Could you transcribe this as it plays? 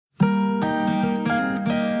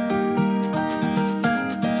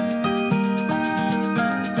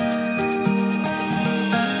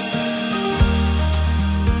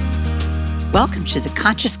Welcome to the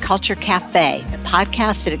Conscious Culture Cafe, the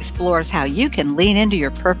podcast that explores how you can lean into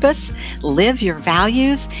your purpose, live your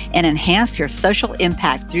values, and enhance your social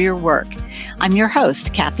impact through your work. I'm your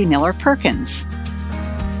host, Kathy Miller Perkins.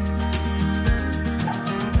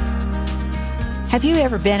 Have you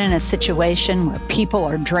ever been in a situation where people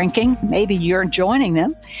are drinking? Maybe you're joining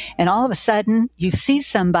them, and all of a sudden you see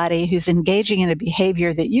somebody who's engaging in a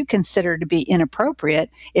behavior that you consider to be inappropriate,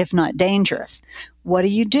 if not dangerous. What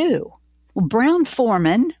do? Well,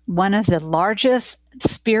 Brown-Forman, one of the largest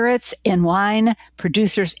spirits and wine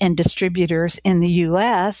producers and distributors in the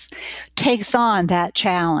U.S., takes on that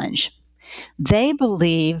challenge. They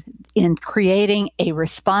believe in creating a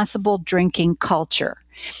responsible drinking culture.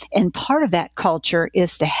 And part of that culture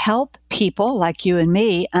is to help people like you and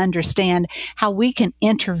me understand how we can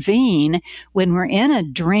intervene when we're in a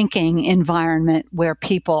drinking environment where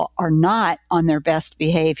people are not on their best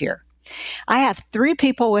behavior. I have three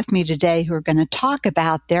people with me today who are going to talk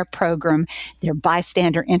about their program, their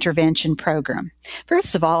bystander intervention program.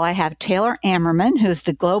 First of all, I have Taylor Ammerman, who's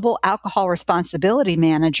the Global Alcohol Responsibility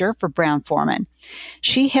Manager for Brown-Forman.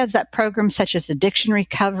 She heads up programs such as addiction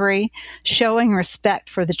recovery, showing respect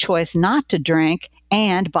for the choice not to drink,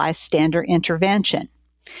 and bystander intervention.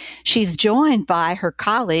 She's joined by her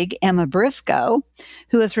colleague, Emma Briscoe,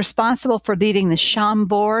 who is responsible for leading the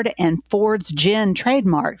Chambord and Ford's Gin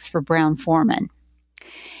trademarks for Brown-Forman.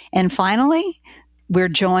 And finally, we're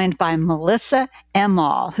joined by Melissa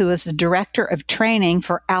Emmall, who is the Director of Training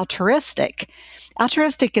for Altruistic.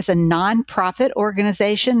 Altruistic is a nonprofit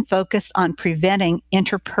organization focused on preventing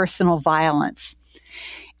interpersonal violence.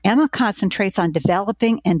 Emma concentrates on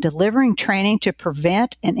developing and delivering training to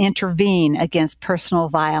prevent and intervene against personal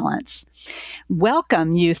violence.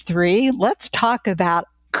 Welcome, you three. Let's talk about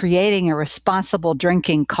creating a responsible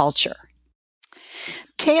drinking culture.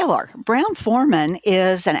 Taylor, Brown-Forman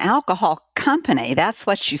is an alcohol company. That's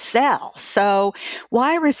what you sell. So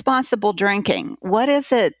why responsible drinking? What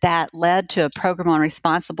is it that led to a program on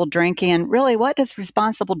responsible drinking? And really, what does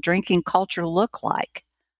responsible drinking culture look like?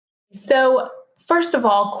 So first of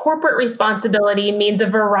all, corporate responsibility means a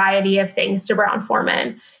variety of things to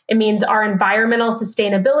Brown-Forman. It means our environmental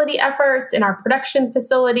sustainability efforts in our production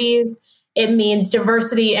facilities. It means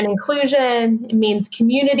diversity and inclusion. It means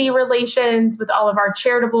community relations with all of our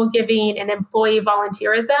charitable giving and employee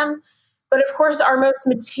volunteerism. But of course, our most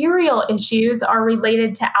material issues are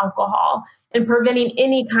related to alcohol and preventing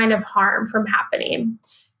any kind of harm from happening.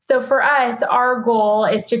 So for us, our goal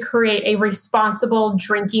is to create a responsible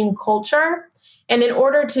drinking culture. And in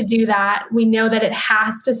order to do that, we know that it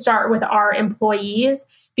has to start with our employees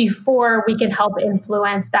before we can help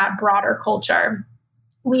influence that broader culture.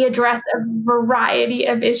 We address a variety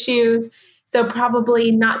of issues. So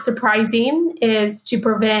probably not surprising is to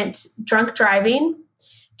prevent drunk driving,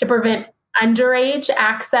 to prevent underage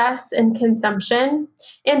access and consumption,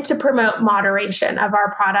 and to promote moderation of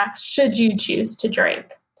our products should you choose to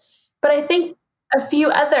drink. But I think a few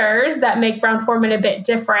others that make Brown-Forman a bit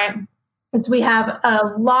different is we have a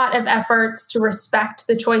lot of efforts to respect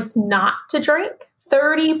the choice not to drink.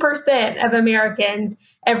 30% of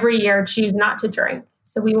Americans every year choose not to drink.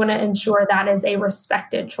 So we want to ensure that is a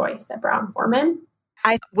respected choice at Brown-Forman.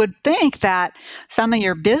 I would think that some of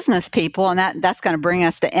your business people, and that's going to bring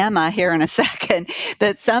us to Emma here in a second,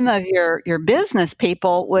 that some of your business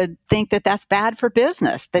people would think that that's bad for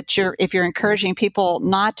business, that if you're encouraging people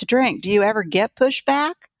not to drink. Do you ever get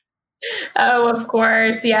pushback? Oh, of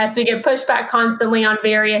course. Yes, we get pushback constantly on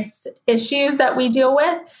various issues that we deal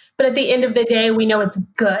with. But at the end of the day, we know it's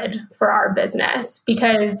good for our business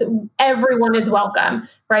because everyone is welcome,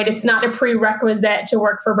 right? It's not a prerequisite to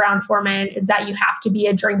work for Brown-Forman is that you have to be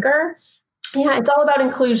a drinker. Yeah, it's all about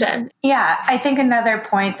inclusion. Yeah, I think another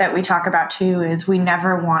point that we talk about too is we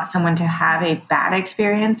never want someone to have a bad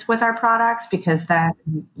experience with our products because then,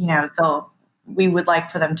 we would like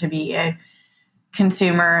for them to be a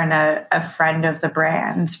consumer and a friend of the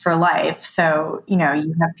brands for life. So, you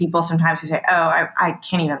have people sometimes who say, oh, I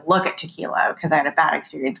can't even look at tequila because I had a bad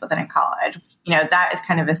experience with it in college. That is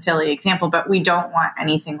kind of a silly example, but we don't want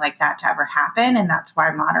anything like that to ever happen. And that's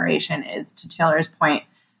why moderation is, to Taylor's point,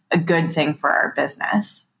 a good thing for our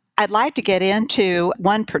business. I'd like to get into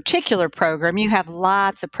one particular program. You have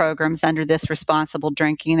lots of programs under this responsible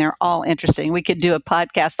drinking. They're all interesting. We could do a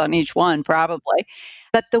podcast on each one probably.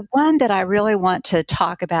 But the one that I really want to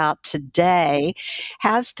talk about today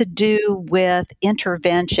has to do with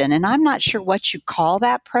intervention. And I'm not sure what you call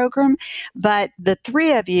that program, but the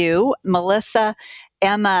three of you, Melissa,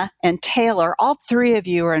 Emma, and Taylor, all three of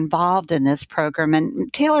you are involved in this program.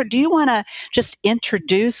 And Taylor, do you want to just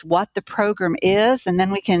introduce what the program is? And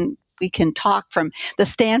then we can we can talk from the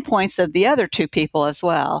standpoints of the other two people as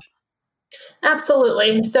well.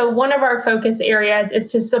 Absolutely. So, one of our focus areas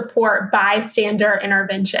is to support bystander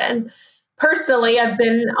intervention. Personally, I've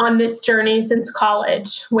been on this journey since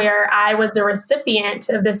college, where I was a recipient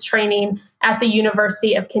of this training at the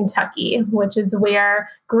University of Kentucky, which is where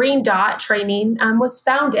Green Dot training was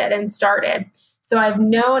founded and started. So, I've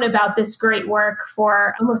known about this great work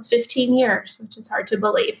for almost 15 years, which is hard to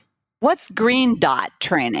believe. What's Green Dot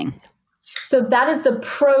training? So that is the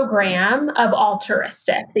program of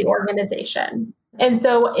Altruistic, the organization. And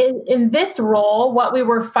so in this role, what we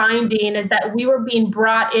were finding is that we were being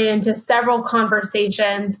brought into several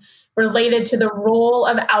conversations related to the role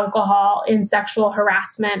of alcohol in sexual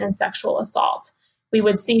harassment and sexual assault. We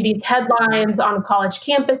would see these headlines on college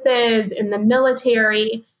campuses, in the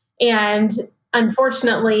military, and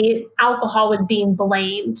unfortunately, alcohol was being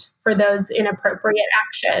blamed for those inappropriate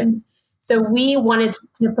actions. So we wanted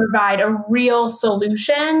to provide a real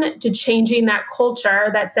solution to changing that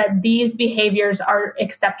culture that said these behaviors are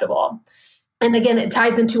acceptable. And again, it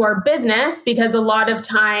ties into our business because a lot of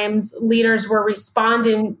times leaders were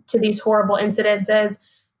responding to these horrible incidences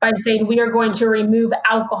by saying we are going to remove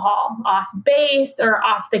alcohol off base or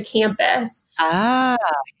off the campus. Ah,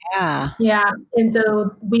 yeah. Yeah. And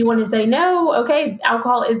so we want to say, no, okay,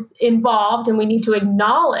 alcohol is involved, and we need to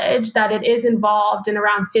acknowledge that it is involved in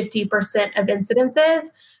around 50% of incidences,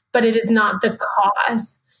 but it is not the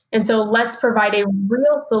cause. And so let's provide a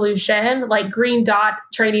real solution like Green Dot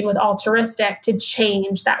training with Altruistic to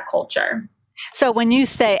change that culture. So when you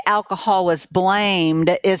say alcohol was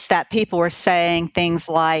blamed, is that people were saying things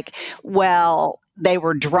like, well, they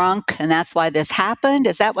were drunk and that's why this happened?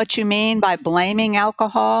 Is that what you mean by blaming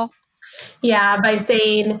alcohol? Yeah, by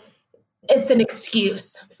saying it's an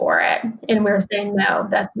excuse for it. And we're saying, no,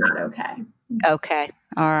 that's not okay. Okay.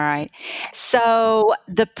 All right. So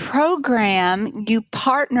the program, you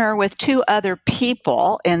partner with two other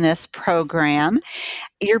people in this program.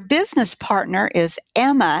 Your business partner is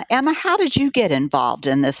Emma. Emma, how did you get involved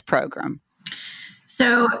in this program?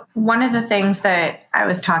 So one of the things that I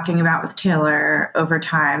was talking about with Taylor over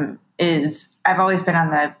time is I've always been on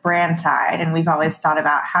the brand side, and we've always thought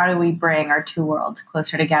about how do we bring our two worlds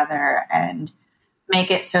closer together and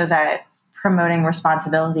make it so that promoting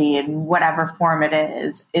responsibility in whatever form it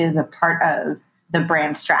is a part of the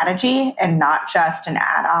brand strategy and not just an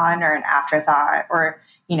add-on or an afterthought or,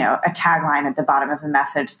 you know, a tagline at the bottom of a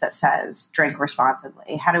message that says drink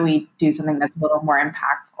responsibly. How do we do something that's a little more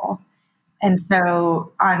impactful? And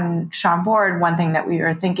so on Chambord, one thing that we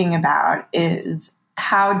were thinking about is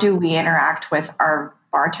how do we interact with our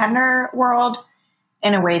bartender world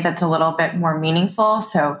in a way that's a little bit more meaningful?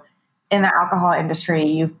 So in the alcohol industry,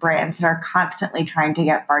 you have brands that are constantly trying to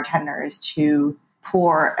get bartenders to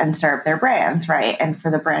pour and serve their brands, right? And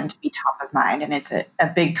for the brand to be top of mind. And it's a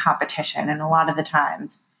big competition. And a lot of the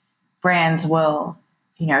times brands will,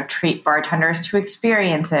 you know, treat bartenders to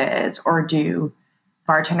experiences or do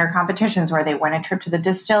bartender competitions where they win a trip to the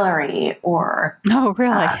distillery or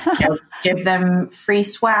really? Give them free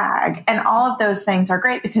swag. And all of those things are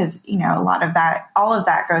great because, you know, all of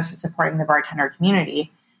that goes to supporting the bartender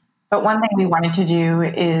community. But one thing we wanted to do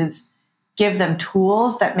is give them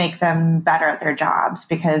tools that make them better at their jobs,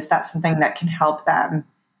 because that's something that can help them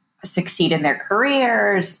succeed in their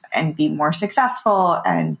careers and be more successful,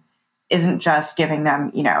 and isn't just giving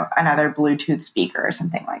them, you know, another Bluetooth speaker or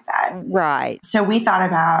something like that. Right. So we thought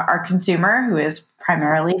about our consumer, who is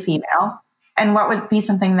primarily female, and what would be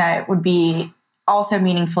something that would be also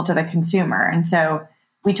meaningful to the consumer. And so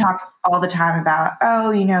we talk all the time about,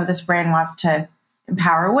 oh, you know, this brand wants to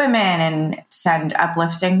empower women and send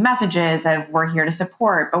uplifting messages of we're here to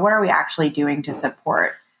support, but what are we actually doing to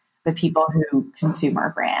support the people who consume our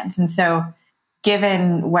brands? And so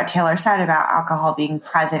given what Taylor said about alcohol being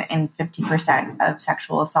present in 50% of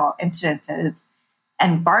sexual assault incidences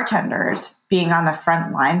and bartenders being on the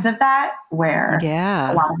front lines of that, where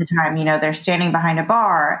a lot of the time, you know, they're standing behind a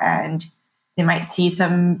bar and they might see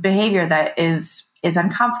some behavior that is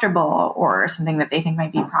uncomfortable or something that they think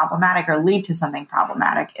might be problematic or lead to something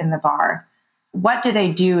problematic in the bar. What do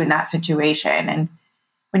they do in that situation? And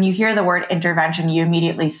when you hear the word intervention, you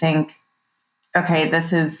immediately think, okay,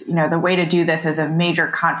 this is, you know, the way to do this is a major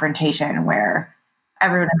confrontation where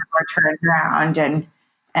everyone in the bar turns around and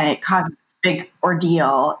it causes this big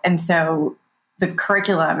ordeal. And so the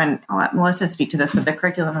curriculum, and I'll let Melissa speak to this, but the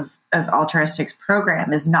curriculum of Altruistic's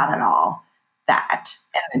program is not at all that.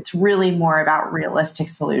 And it's really more about realistic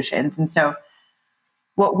solutions. And so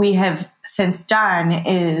what we have since done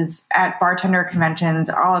is at bartender conventions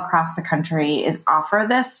all across the country is offer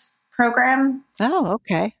this program. Oh,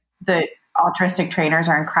 okay. The altruistic trainers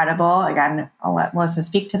are incredible. Again, I'll let Melissa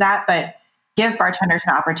speak to that, but give bartenders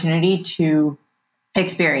an opportunity to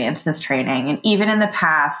experience this training. And even in the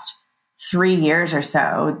past 3 years or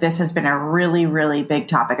so, this has been a really, really big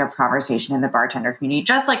topic of conversation in the bartender community,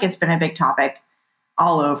 just like it's been a big topic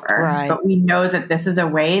all over. Right. But we know that this is a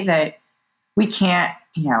way that we can't,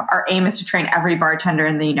 our aim is to train every bartender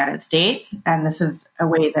in the United States. And this is a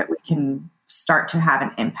way that we can start to have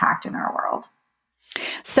an impact in our world.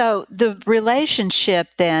 So the relationship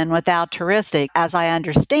then with altruistic, as I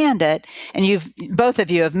understand it, and both of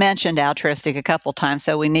you have mentioned altruistic a couple times,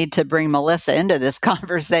 so we need to bring Melissa into this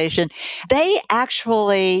conversation.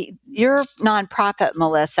 Your nonprofit,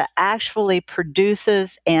 Melissa, actually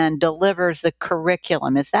produces and delivers the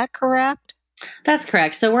curriculum. Is that correct? That's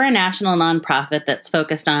correct. So we're a national nonprofit that's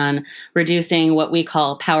focused on reducing what we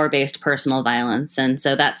call power-based personal violence. And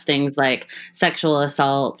so that's things like sexual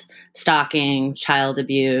assault, stalking, child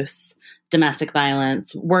abuse, domestic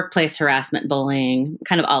violence, workplace harassment, bullying,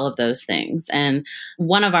 kind of all of those things. And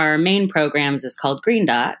one of our main programs is called Green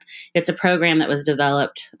Dot. It's a program that was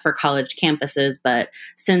developed for college campuses, but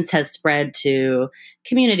since has spread to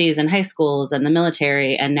communities and high schools and the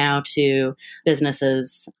military, and now to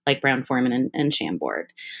businesses like Brown-Forman and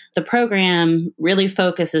Chambord. The program really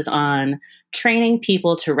focuses on training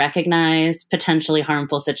people to recognize potentially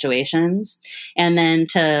harmful situations, and then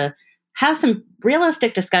to have some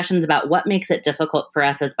realistic discussions about what makes it difficult for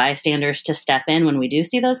us as bystanders to step in when we do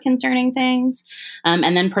see those concerning things,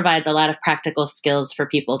 and then provides a lot of practical skills for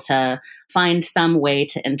people to find some way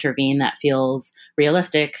to intervene that feels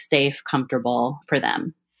realistic, safe, comfortable for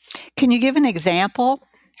them. Can you give an example?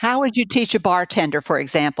 How would you teach a bartender, for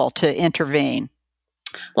example, to intervene?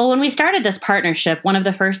 Well, when we started this partnership, one of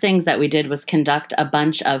the first things that we did was conduct a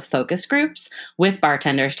bunch of focus groups with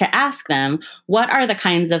bartenders to ask them, what are the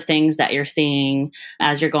kinds of things that you're seeing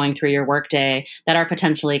as you're going through your workday that are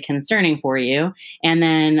potentially concerning for you? And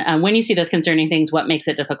then when you see those concerning things, what makes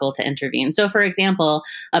it difficult to intervene? So, for example,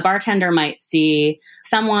 a bartender might see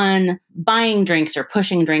someone buying drinks or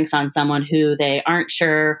pushing drinks on someone who they aren't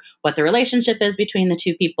sure what the relationship is between the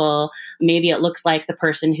two people. Maybe it looks like the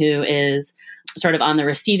person who is sort of on the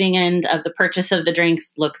receiving end of the purchase of the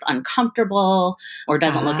drinks looks uncomfortable or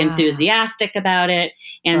doesn't look enthusiastic about it.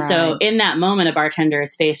 And so in that moment, a bartender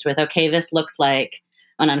is faced with, okay, this looks like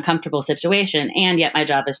an uncomfortable situation, and yet my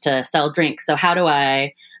job is to sell drinks. So how do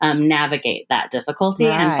I navigate that difficulty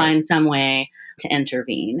and find some way to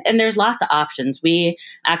intervene? And there's lots of options. We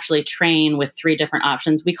actually train with 3 different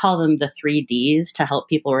options. We call them the 3 Ds to help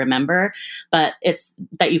people remember, but it's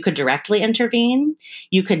that you could directly intervene,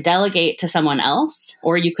 you could delegate to someone else,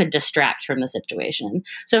 or you could distract from the situation.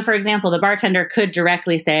 So for example, the bartender could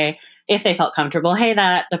directly say, if they felt comfortable, hey,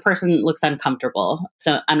 the person looks uncomfortable,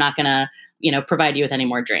 so I'm not going to, provide you with any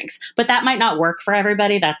more drinks. But that might not work for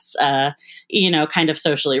everybody. That's, kind of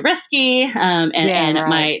socially risky. It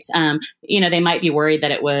might, they might be worried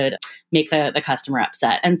that it would make the customer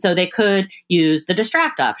upset. And so they could use the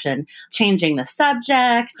distract option, changing the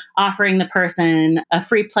subject, offering the person a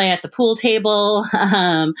free play at the pool table,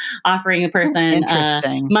 offering the person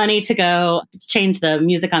money to go change the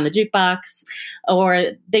music on the jukebox, or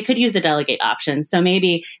they could use the delegate option. So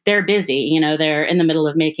maybe they're busy, they're in the middle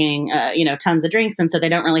of making, tons of drinks. And so they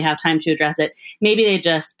don't really have time to address it. Maybe they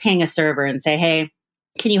just ping a server and say, hey,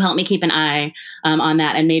 can you help me keep an eye on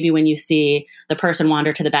that? And maybe when you see the person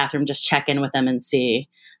wander to the bathroom, just check in with them and see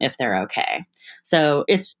if they're okay. So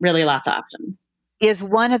it's really lots of options. Is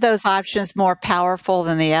one of those options more powerful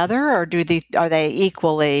than the other, or are they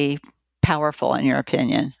equally powerful in your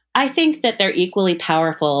opinion? I think that they're equally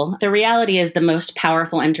powerful. The reality is the most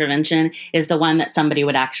powerful intervention is the one that somebody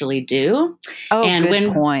would actually do. Oh, and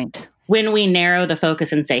good point. When we narrow the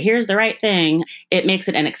focus and say, here's the right thing, it makes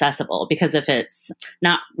it inaccessible, because if it's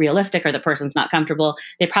not realistic or the person's not comfortable,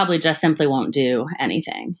 they probably just simply won't do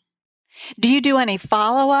anything. Do you do any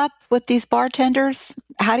follow-up with these bartenders?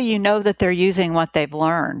 How do you know that they're using what they've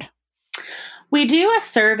learned? We do a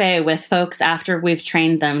survey with folks after we've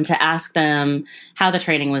trained them to ask them how the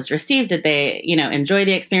training was received. Did they, enjoy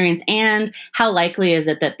the experience? And how likely is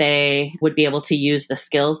it that they would be able to use the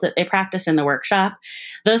skills that they practiced in the workshop?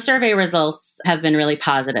 Those survey results have been really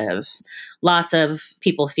positive. Lots of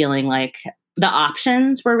people feeling like the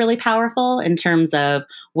options were really powerful in terms of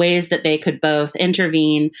ways that they could both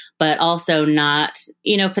intervene, but also not,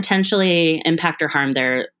 potentially impact or harm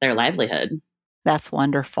their livelihood. That's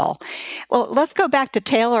wonderful. Well, let's go back to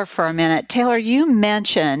Taylor for a minute. Taylor, you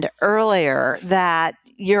mentioned earlier that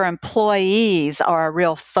your employees are a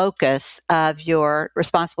real focus of your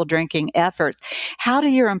responsible drinking efforts. How do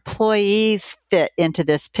your employees fit into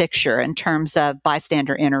this picture in terms of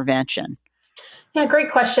bystander intervention? Yeah,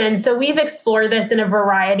 great question. So we've explored this in a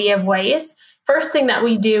variety of ways. First thing that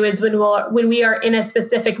we do is when we are in a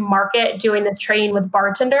specific market doing this training with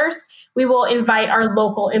bartenders, we will invite our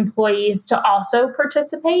local employees to also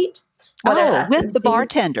participate. Oh, with the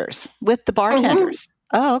bartenders,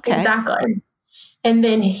 Oh, okay. Exactly. And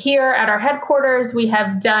then here at our headquarters, we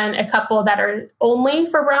have done a couple that are only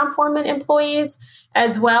for Brown-Forman employees,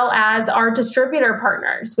 as well as our distributor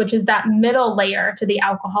partners, which is that middle layer to the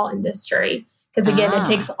alcohol industry. Because again, it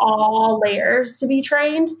takes all layers to be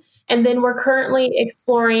trained. And then we're currently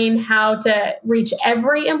exploring how to reach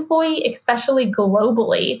every employee, especially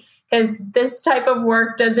globally, because this type of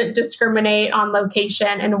work doesn't discriminate on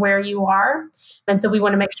location and where you are. And so we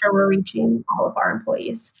want to make sure we're reaching all of our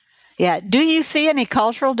employees. Yeah. Do you see any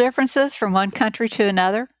cultural differences from one country to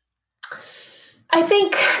another? I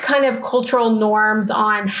think kind of cultural norms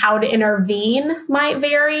on how to intervene might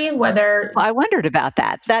vary, whether... Well, I wondered about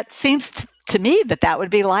that. That seems to me that would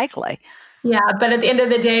be likely. Yeah, but at the end of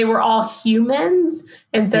the day, we're all humans.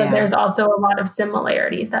 And so there's also a lot of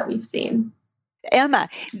similarities that we've seen. Emma,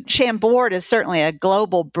 Chambord is certainly a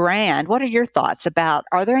global brand. What are your thoughts about,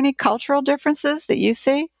 are there any cultural differences that you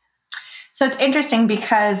see? So it's interesting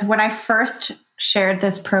because when I first shared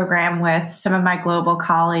this program with some of my global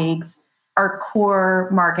colleagues, our core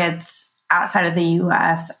markets outside of the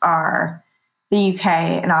US are the UK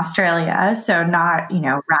and Australia. So not,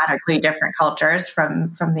 radically different cultures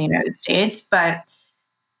from the United States. But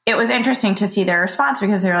it was interesting to see their response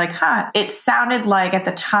because they were like, it sounded like at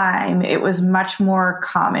the time it was much more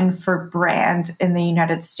common for brands in the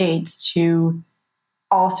United States to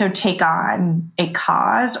also take on a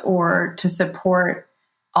cause or to support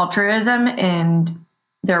altruism in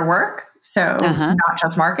their work. So not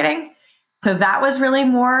just marketing. So that was really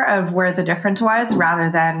more of where the difference was rather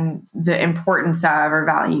than the importance of or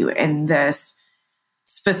value in this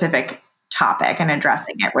specific topic and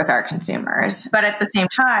addressing it with our consumers. But at the same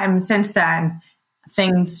time, since then,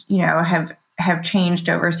 things, have changed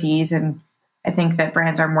overseas. And I think that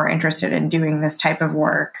brands are more interested in doing this type of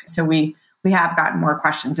work. So we have gotten more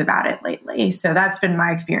questions about it lately. So that's been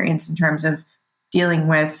my experience in terms of dealing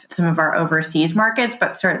with some of our overseas markets.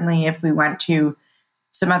 But certainly if we went to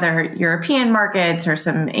some other European markets or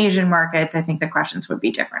some Asian markets, I think the questions would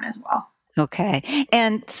be different as well. Okay.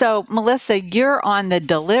 And so, Melissa, you're on the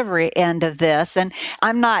delivery end of this, and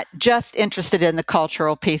I'm not just interested in the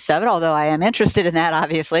cultural piece of it, although I am interested in that,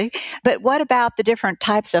 obviously. But what about the different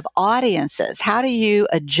types of audiences? How do you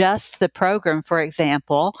adjust the program, for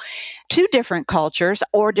example, to different cultures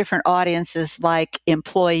or different audiences like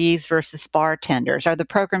employees versus bartenders? Are the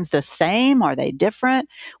programs the same? Are they different?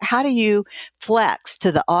 How do you flex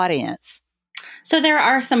to the audience? So there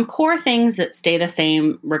are some core things that stay the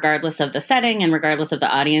same regardless of the setting and regardless of the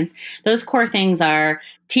audience. Those core things are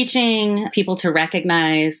teaching people to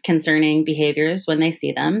recognize concerning behaviors when they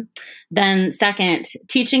see them. Then second,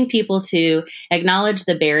 teaching people to acknowledge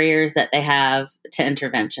the barriers that they have to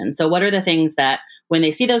intervention. So what are the things that when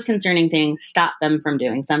they see those concerning things, stop them from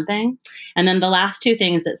doing something? And then the last two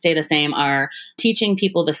things that stay the same are teaching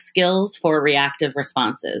people the skills for reactive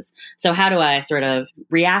responses. So how do I sort of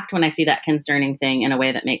react when I see that concerning thing in a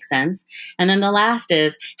way that makes sense? And then the last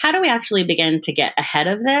is, how do we actually begin to get ahead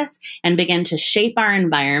of this and begin to shape our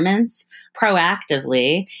environments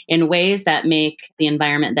proactively in ways that make the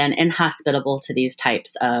environment then inhospitable to these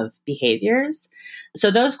types of behaviors?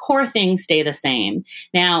 So those core things stay the same.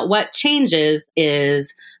 Now, what changes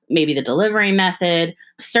is maybe the delivery method,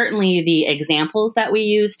 certainly the examples that we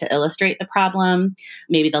use to illustrate the problem,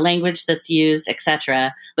 maybe the language that's used,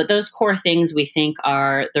 etc. But those core things we think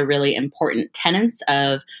are the really important tenets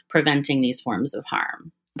of preventing these forms of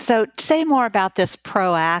harm. So say more about this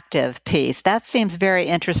proactive piece. That seems very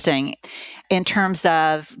interesting in terms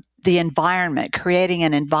of the environment, creating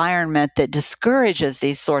an environment that discourages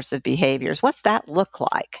these sorts of behaviors. What's that look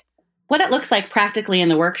like? What it looks like practically in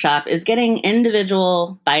the workshop is getting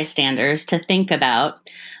individual bystanders to think about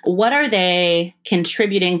what are they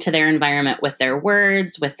contributing to their environment with their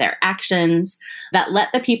words, with their actions, that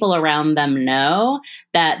let the people around them know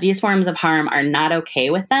that these forms of harm are not okay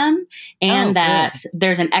with them, and that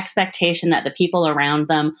there's an expectation that the people around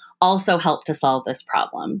them also help to solve this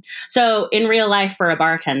problem. So in real life for a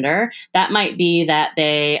bartender, that might be that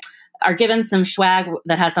they are given some swag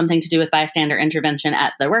that has something to do with bystander intervention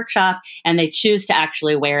at the workshop, and they choose to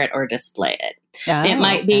actually wear it or display it. It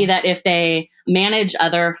might be that if they manage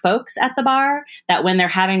other folks at the bar, that when they're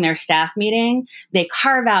having their staff meeting, they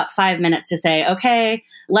carve out 5 minutes to say, okay,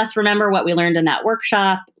 let's remember what we learned in that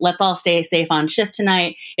workshop. Let's all stay safe on shift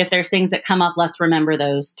tonight. If there's things that come up, let's remember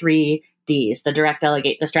those 3 Ds, the direct,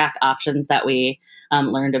 delegate, distract options that we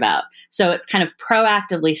learned about. So it's kind of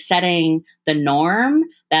proactively setting the norm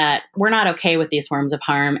that we're not okay with these forms of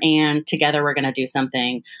harm, and together we're going to do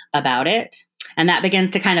something about it. And that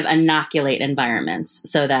begins to kind of inoculate environments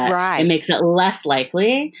so that it makes it less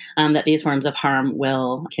likely that these forms of harm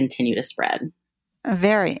will continue to spread.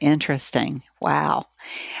 Very interesting. Wow.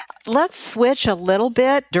 Let's switch a little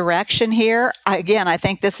bit direction here. Again, I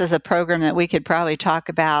think this is a program that we could probably talk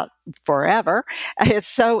about forever. It's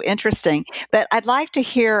so interesting. But I'd like to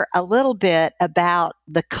hear a little bit about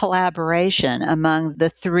the collaboration among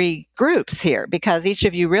the three groups here, because each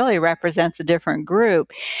of you really represents a different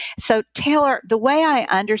group. So, Taylor, the way I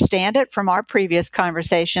understand it from our previous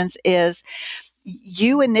conversations is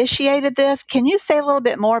you initiated this. Can you say a little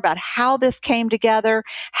bit more about how this came together,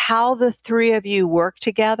 how the three of you work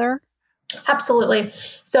together? Absolutely.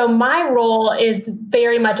 So my role is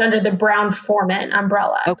very much under the Brown-Forman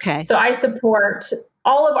umbrella. Okay. So I support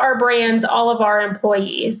all of our brands, all of our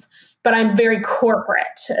employees, but I'm very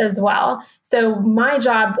corporate as well. So my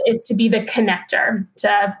job is to be the connector,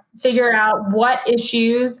 to figure out what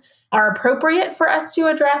issues are appropriate for us to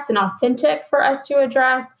address and authentic for us to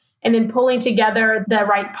address, and then pulling together the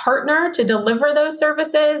right partner to deliver those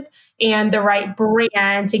services and the right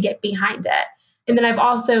brand to get behind it. And then I've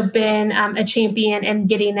also been a champion in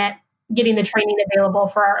getting the training available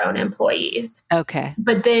for our own employees. Okay.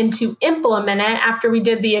 But then to implement it after we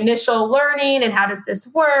did the initial learning and how does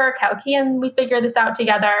this work? How can we figure this out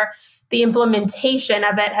together? The implementation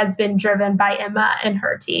of it has been driven by Emma and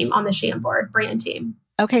her team on the Chambord brand team.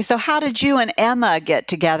 Okay, so how did you and Emma get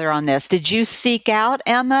together on this? Did you seek out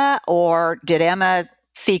Emma, or did Emma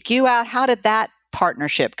seek you out? How did that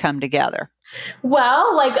partnership come together?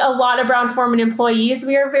 Well, like a lot of Brown-Forman employees,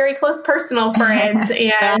 we are very close personal friends.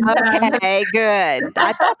 And okay, good.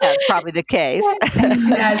 I thought that was probably the case.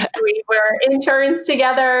 Yes, we were interns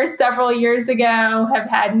together several years ago, have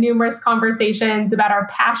had numerous conversations about our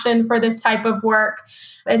passion for this type of work.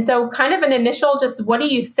 And so kind of an initial just, what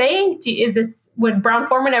do you think? Would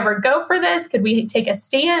Brown-Forman ever go for this? Could we take a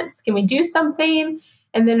stance? Can we do something?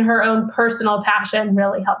 And then her own personal passion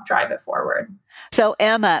really helped drive it forward. So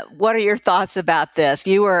Emma, what are your thoughts about this?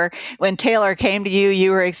 When Taylor came to you,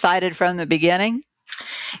 you were excited from the beginning?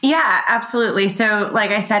 Yeah, absolutely. So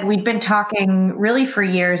like I said, we'd been talking really for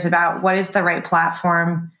years about what is the right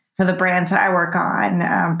platform for the brands that I work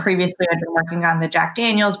on. Previously, I'd been working on the Jack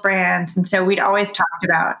Daniel's brands. And so we'd always talked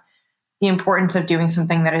about the importance of doing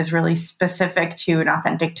something that is really specific to and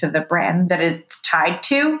authentic to the brand that it's tied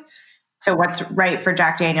to. So what's right for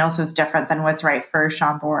Jack Daniel's is different than what's right for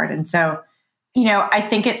Chambord. And so, I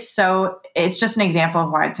think it's just an example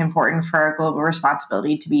of why it's important for our global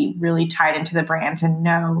responsibility to be really tied into the brands and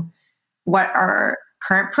know what our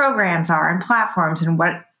current programs are and platforms and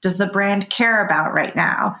what does the brand care about right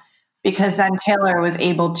now. Because then Taylor was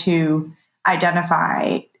able to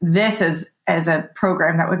identify this as a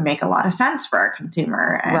program that would make a lot of sense for our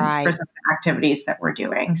consumer and for some of the activities that we're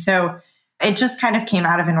doing. So it just kind of came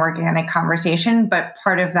out of an organic conversation, but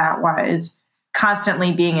part of that was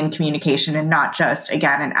constantly being in communication and not just,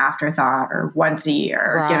 again, an afterthought or onesie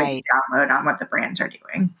or giving a download on what the brands are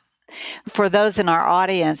doing. For those in our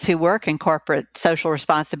audience who work in corporate social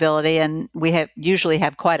responsibility, and we usually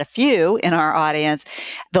have quite a few in our audience,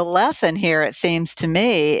 the lesson here, it seems to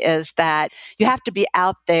me, is that you have to be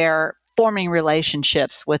out there forming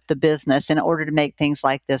relationships with the business in order to make things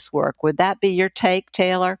like this work. Would that be your take,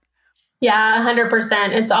 Taylor? Yeah,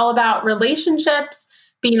 100%. It's all about relationships,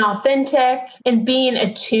 being authentic, and being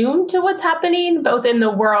attuned to what's happening both in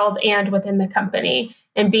the world and within the company,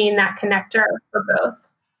 and being that connector for both.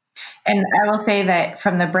 And I will say that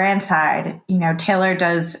from the brand side, Taylor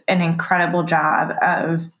does an incredible job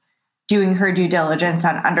of doing her due diligence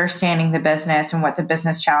on understanding the business and what the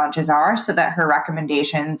business challenges are so that her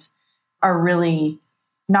recommendations are really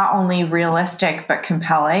not only realistic, but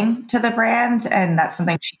compelling to the brands. And that's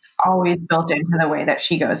something she's always built into the way that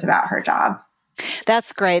she goes about her job.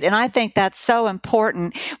 That's great. And I think that's so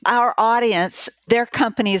important. Our audience, their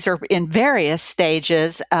companies are in various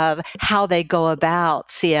stages of how they go about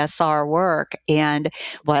CSR work. And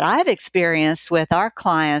what I've experienced with our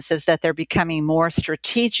clients is that they're becoming more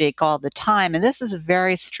strategic all the time. And this is a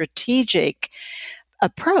very strategic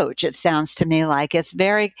approach. It sounds to me like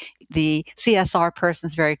the CSR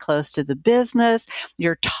person's very close to the business.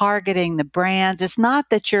 You're targeting the brands. It's not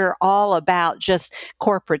that you're all about just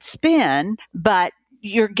corporate spin, but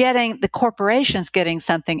the corporation's getting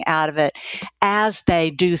something out of it as they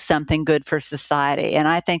do something good for society. And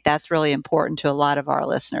I think that's really important to a lot of our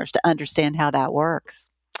listeners to understand how that works.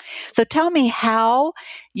 So tell me how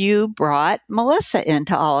you brought Melissa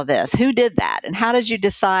into all of this. Who did that? And how did you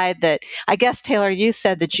decide that? I guess, Taylor, you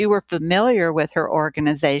said that you were familiar with her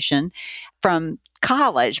organization from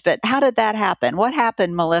college, but how did that happen? What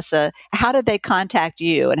happened, Melissa? How did they contact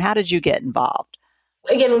you and how did you get involved?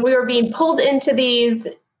 Again, when we were being pulled into these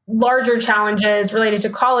larger challenges related to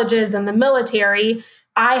colleges and the military,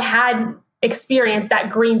 I had experienced that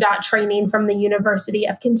Green Dot training from the University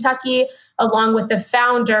of Kentucky, along with the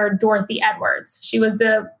founder, Dorothy Edwards. She was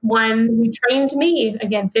the one who trained me,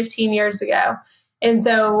 again, 15 years ago. And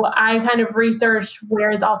so I kind of researched where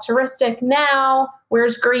is Altruistic now,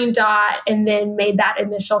 where's Green Dot, and then made that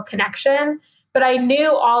initial connection. But I knew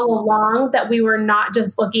all along that we were not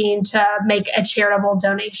just looking to make a charitable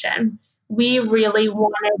donation. We really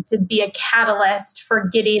wanted to be a catalyst for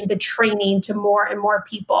getting the training to more and more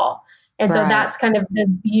people. And so that's kind of the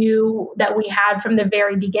view that we had from the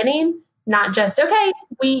very beginning, not just, okay,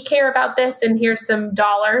 we care about this and here's some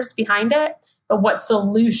dollars behind it, but what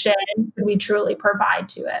solution can we truly provide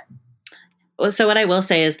to it? So what I will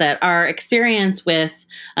say is that our experience with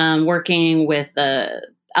working with the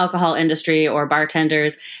alcohol industry or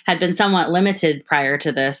bartenders had been somewhat limited prior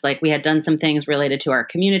to this. Like we had done some things related to our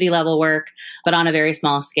community level work, but on a very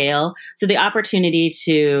small scale. So the opportunity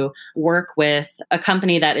to work with a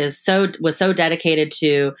company that was so dedicated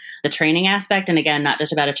to the training aspect, and again, not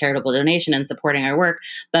just about a charitable donation and supporting our work,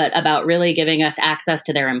 but about really giving us access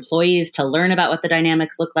to their employees to learn about what the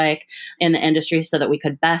dynamics look like in the industry so that we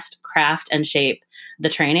could best craft and shape the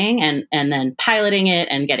training and then piloting it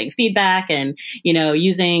and getting feedback and,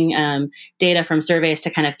 using data from surveys to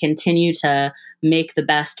kind of continue to make the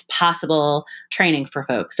best possible training for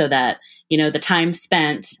folks so that, the time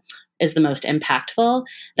spent is the most impactful.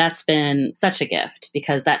 That's been such a gift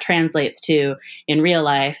because that translates to, in real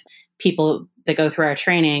life, people that go through our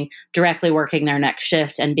training directly working their next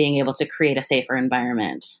shift and being able to create a safer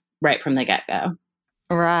environment right from the get-go.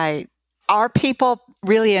 Right. Are people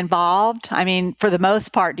really involved? I mean, for the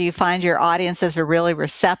most part, do you find your audiences are really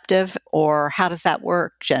receptive, or how does that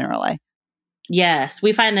work generally? Yes,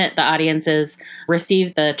 we find that the audiences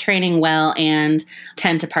receive the training well and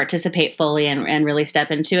tend to participate fully and really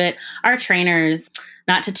step into it. Our trainers,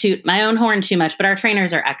 not to toot my own horn too much, but our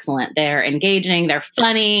trainers are excellent. They're engaging, they're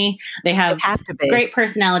funny, they have great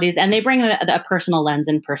personalities, and they bring a personal lens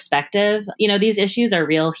and perspective. These issues are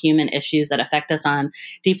real human issues that affect us on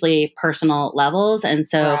deeply personal levels. And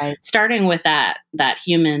so starting with that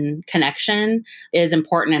human connection is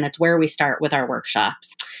important, and it's where we start with our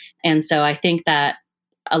workshops. And so I think that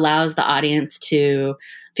allows the audience to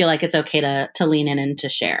feel like it's okay to lean in and to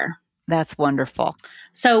share. That's wonderful.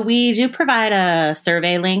 So we do provide a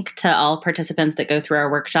survey link to all participants that go through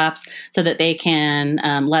our workshops so that they can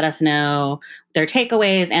let us know their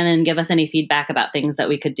takeaways and then give us any feedback about things that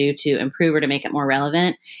we could do to improve or to make it more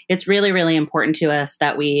relevant. It's really, really important to us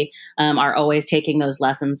that we are always taking those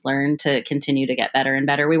lessons learned to continue to get better and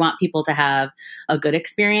better. We want people to have a good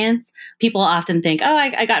experience. People often think,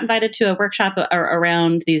 I got invited to a workshop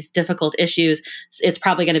around these difficult issues. It's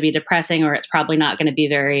probably going to be depressing, or it's probably not going to be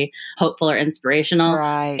very hopeful or inspirational.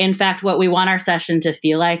 Right. In fact, what we want our session to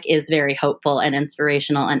feel like is very hopeful and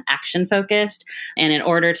inspirational and action focused. And in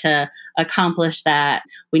order to accomplish that,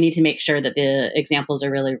 we need to make sure that the examples are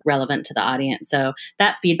really relevant to the audience. So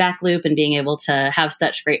that feedback loop and being able to have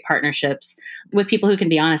such great partnerships with people who can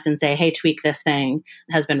be honest and say, hey, tweak this thing,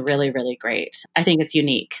 has been really, really great. I think it's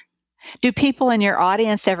unique. Do people in your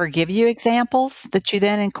audience ever give you examples that you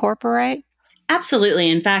then incorporate? Absolutely.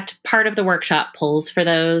 In fact, part of the workshop pulls for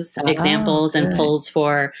those examples and pulls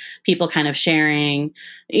for people kind of sharing,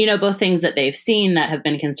 both things that they've seen that have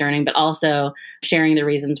been concerning, but also sharing the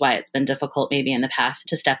reasons why it's been difficult maybe in the past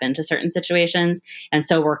to step into certain situations. And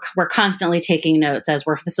so we're constantly taking notes as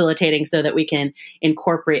we're facilitating so that we can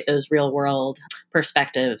incorporate those real world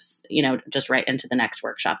perspectives, just right into the next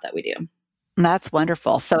workshop that we do. That's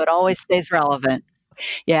wonderful. So it always stays relevant.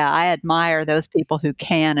 Yeah, I admire those people who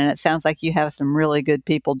can, and it sounds like you have some really good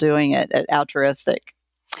people doing it at Altruistic.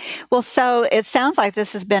 Well, so it sounds like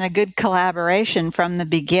this has been a good collaboration from the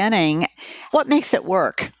beginning. What makes it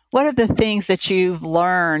work? What are the things that you've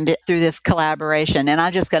learned through this collaboration? And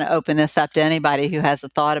I'm just going to open this up to anybody who has a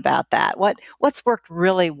thought about that. What's worked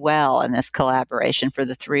really well in this collaboration for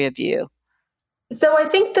the three of you? So I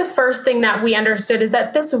think the first thing that we understood is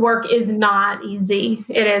that this work is not easy.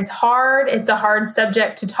 It is hard. It's a hard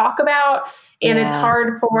subject to talk about. And it's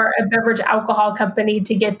hard for a beverage alcohol company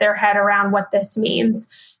to get their head around what this means.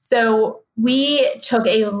 So we took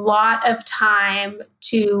a lot of time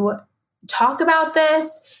to talk about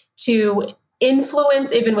this, to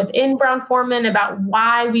influence even within Brown-Forman about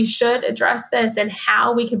why we should address this and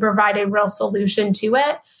how we can provide a real solution to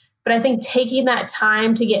it. But I think taking that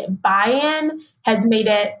time to get buy-in has made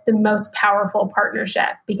it the most powerful partnership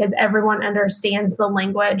because everyone understands the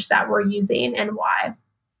language that we're using and why.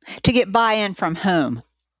 To get buy-in from whom?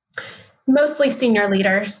 Mostly senior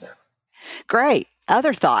leaders. Great.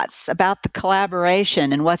 Other thoughts about the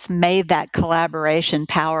collaboration and what's made that collaboration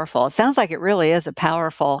powerful? It sounds like it really is a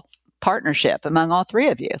powerful partnership among all three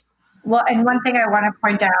of you. Well, and one thing I want to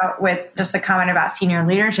point out with just the comment about senior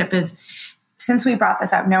leadership is, since we brought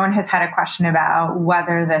this up, no one has had a question about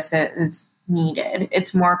whether this is needed.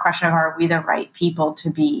 It's more a question of, are we the right people to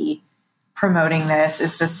be promoting this?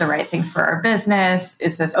 Is this the right thing for our business?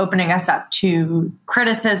 Is this opening us up to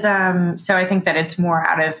criticism? So I think that it's more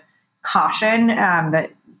out of caution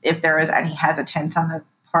that if there was any hesitance on the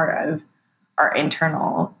part of our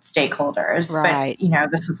internal stakeholders. Right.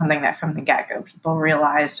 But, this was something that from the get-go people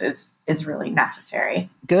realized is really necessary.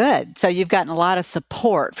 Good. So you've gotten a lot of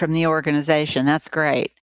support from the organization. That's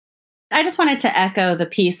great. I just wanted to echo the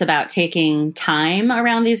piece about taking time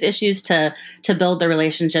around these issues to build the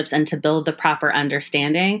relationships and to build the proper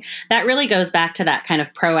understanding. That really goes back to that kind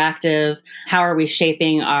of proactive, how are we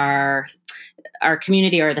shaping our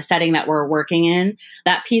community or the setting that we're working in.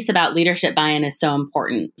 That piece about leadership buy-in is so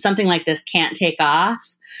important. Something like this can't take off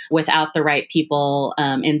without the right people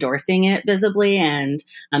endorsing it visibly and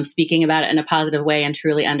speaking about it in a positive way and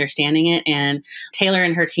truly understanding it. And Taylor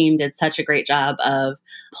and her team did such a great job of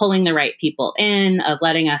pulling the right people in, of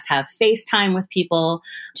letting us have FaceTime with people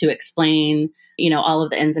to explain, all of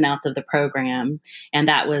the ins and outs of the program. And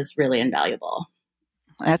that was really invaluable.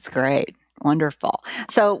 That's great. Wonderful.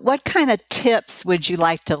 So what kind of tips would you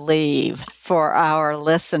like to leave for our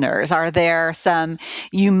listeners? Are there some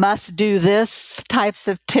you must do this types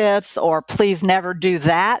of tips or please never do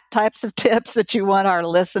that types of tips that you want our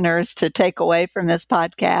listeners to take away from this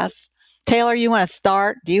podcast? Taylor, you want to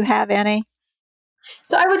start? Do you have any?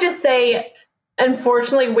 So I would just say,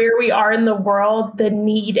 unfortunately, where we are in the world, the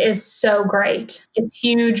need is so great. It's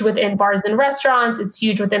huge within bars and restaurants. It's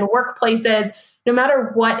huge within workplaces, no matter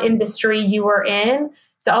what industry you are in.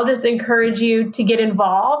 So I'll just encourage you to get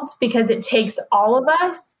involved because it takes all of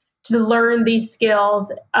us to learn these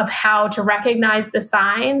skills of how to recognize the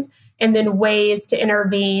signs and then ways to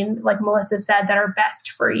intervene, like Melissa said, that are best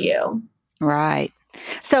for you. Right.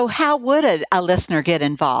 So how would a listener get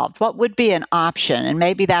involved? What would be an option? And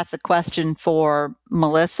maybe that's a question for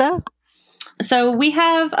Melissa. So we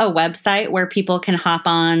have a website where people can hop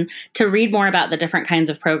on to read more about the different kinds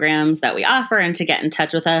of programs that we offer and to get in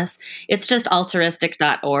touch with us. It's just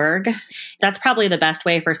altruistic.org. That's probably the best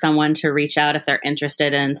way for someone to reach out if they're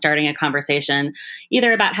interested in starting a conversation,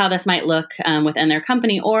 either about how this might look within their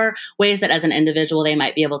company or ways that as an individual they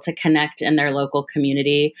might be able to connect in their local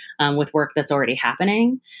community with work that's already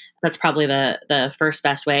happening. That's probably the first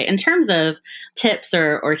best way. In terms of tips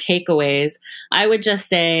or takeaways, I would just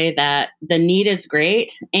say that the need is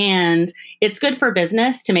great and it's good for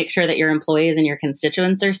business to make sure that your employees and your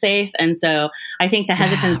constituents are safe. And so I think the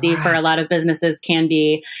hesitancy for a lot of businesses can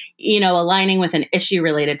be, aligning with an issue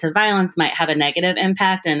related to violence might have a negative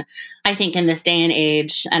impact. And I think in this day and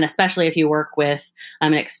age, and especially if you work with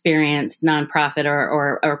an experienced nonprofit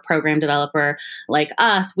or program developer like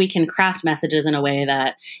us, we can craft messages in a way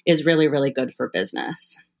that is really, really good for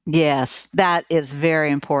business. Yes, that is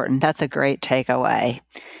very important. That's a great takeaway.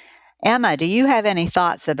 Emma, do you have any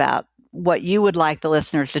thoughts about what you would like the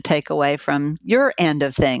listeners to take away from your end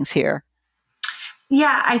of things here?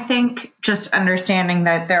 Yeah, I think just understanding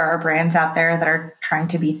that there are brands out there that are trying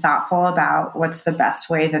to be thoughtful about what's the best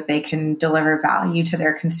way that they can deliver value to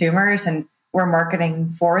their consumers, and we're marketing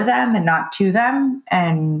for them and not to them.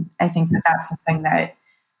 And I think that that's something that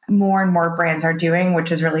more and more brands are doing, which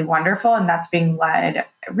is really wonderful. And that's being led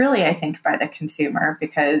really, I think, by the consumer,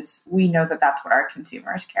 because we know that that's what our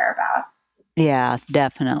consumers care about. Yeah,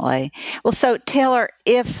 definitely. Well, so Taylor,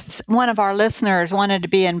 if one of our listeners wanted to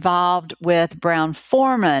be involved with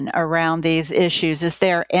Brown-Forman around these issues, is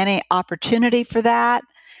there any opportunity for that?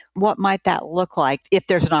 What might that look like if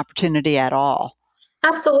there's an opportunity at all?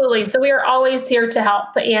 Absolutely. So we are always here to help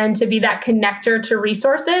and to be that connector to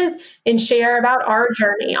resources and share about our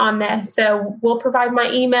journey on this. So we'll provide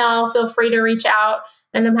my email. Feel free to reach out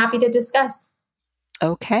and I'm happy to discuss.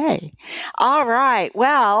 Okay. All right.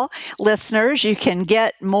 Well, listeners, you can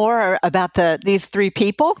get more about these three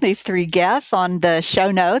people, these three guests on the show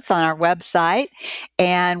notes on our website.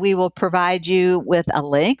 And we will provide you with a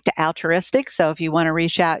link to Altruistic. So if you want to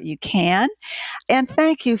reach out, you can. And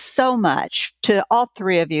thank you so much to all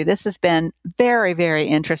three of you. This has been very, very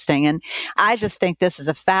interesting. And I just think this is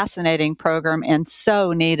a fascinating program and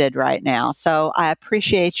so needed right now. So I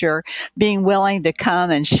appreciate your being willing to come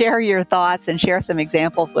and share your thoughts and share some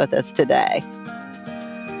examples with us today.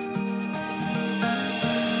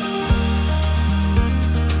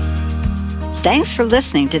 Thanks for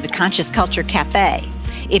listening to the Conscious Culture Cafe.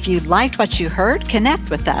 If you liked what you heard,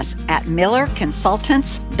 connect with us at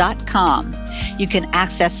millerconsultants.com. You can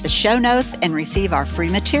access the show notes and receive our free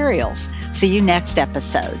materials. See you next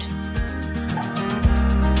episode.